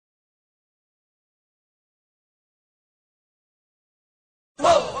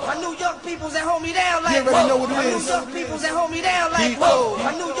peoples that hold me down like whoa. Know what it I is. New York peoples that hold me down like whoa.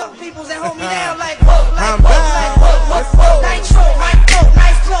 I New York peoples that hold me down like I'm back. Nitro, my coat,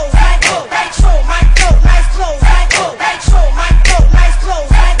 nice clothes, like Nitro, my coat, nice clothes, like Nitro, my coat, nice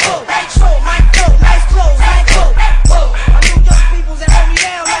clothes, like Nitro, my coat, nice clothes, like I New York peoples that hold me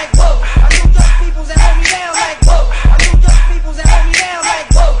down like I New York peoples that hold me down like I New York peoples that hold me down like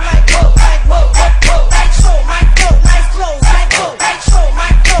Nitro, my coat, nice clothes, like Nitro, my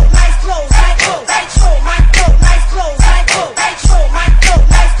coat, nice clothes, like Nitro, my coat, nice clothes, like Nitro, my coat,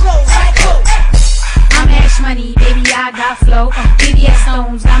 nice clothes, like I'm Ash Money, baby, I got flow. BBS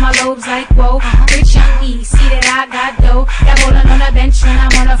stones, got my lobes like whoa. Rich young E, see that I got dough. Got bowling on the bench when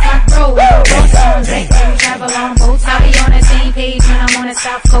I'm on the front row. Both songs, they travel on boats. I'll be on the same page when I'm on the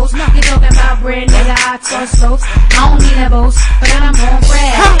South Coast. You talking about bread, nigga, I toss slopes. I don't need a boast, but I'm gon'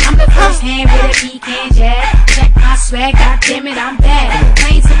 brag. I'm the first hand with a pecan jab. Check my swag, goddammit, I'm bad.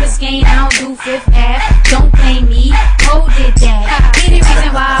 Plain to Biscayne, I don't do Fifth Ave. Don't blame me, Ho did that. Be the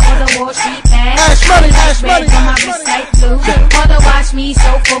reason why I was a Wall Street bag. Ash money, on my wrist like blue. Mother watch me,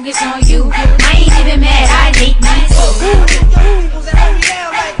 so focus on you. I ain't even mad, I hate me too. Peoples that hold me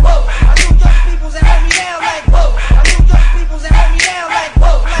down like I New York peoples that hold me down like I New York peoples that hold me down like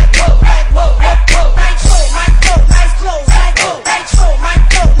Nitro, my coat, nice clothes, like Nitro, my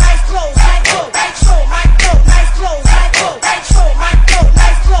coat, nice clothes, like Nitro, my coat, nice clothes, like Nitro, my coat,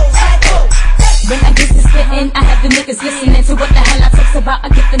 nice clothes, like When I get to spittin', I have the niggas listening to what the hell I talks about. I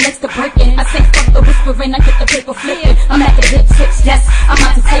get the next to breaking. I say fuck the whispering, I get the paper flipping. I'm at the hip tips, yes, I'm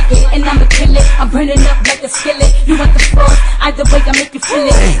out to take it, and I'ma kill it. I'm burning up like a skillet. You want the frost? Either way, I make you feel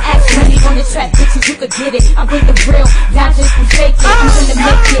it. Ask money on the track, bitches, you could get it. I bring the real, y'all just can fake it. I'm gonna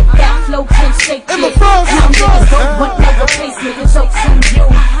make it, that flow can't shake it. Now niggas don't want no replacement, the joke's on you.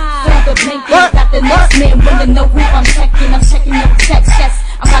 Throw the blanket, got the next man, wanna know who I'm checking up checks, yes.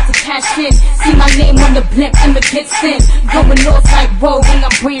 I'm about to cash in, see my name on the blimp and the kids in. Going off like whoa, when I'm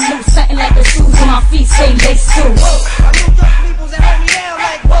brand new, something like the shoes on my feet say lace too. I New York peoples that hold me down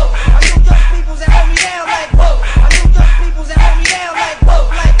like I New York peoples that hold me down like I New York peoples that hold me down like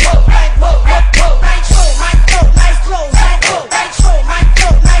Nitro, my coat, nice clothes, like Nitro, my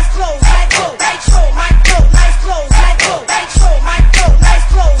coat, nice clothes, like Nitro, my coat, nice clothes, like Nitro, my coat, nice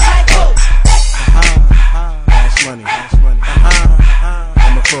clothes, like Ash money.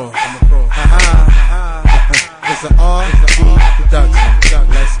 I'm a pro. It's an R&B production.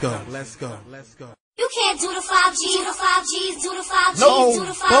 Let's go. You can't do the 5G, do the 5Gs, do the 5Gs, No, do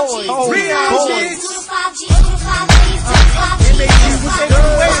the 5Gs, boy, do the real 5Gs, boys. do the 5Gs, do the 5Gs, do the 5Gs, do the 5Gs, do the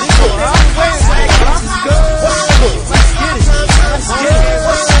 5Gs, do the 5Gs, do the 5Gs, do the 5Gs, do the 5Gs,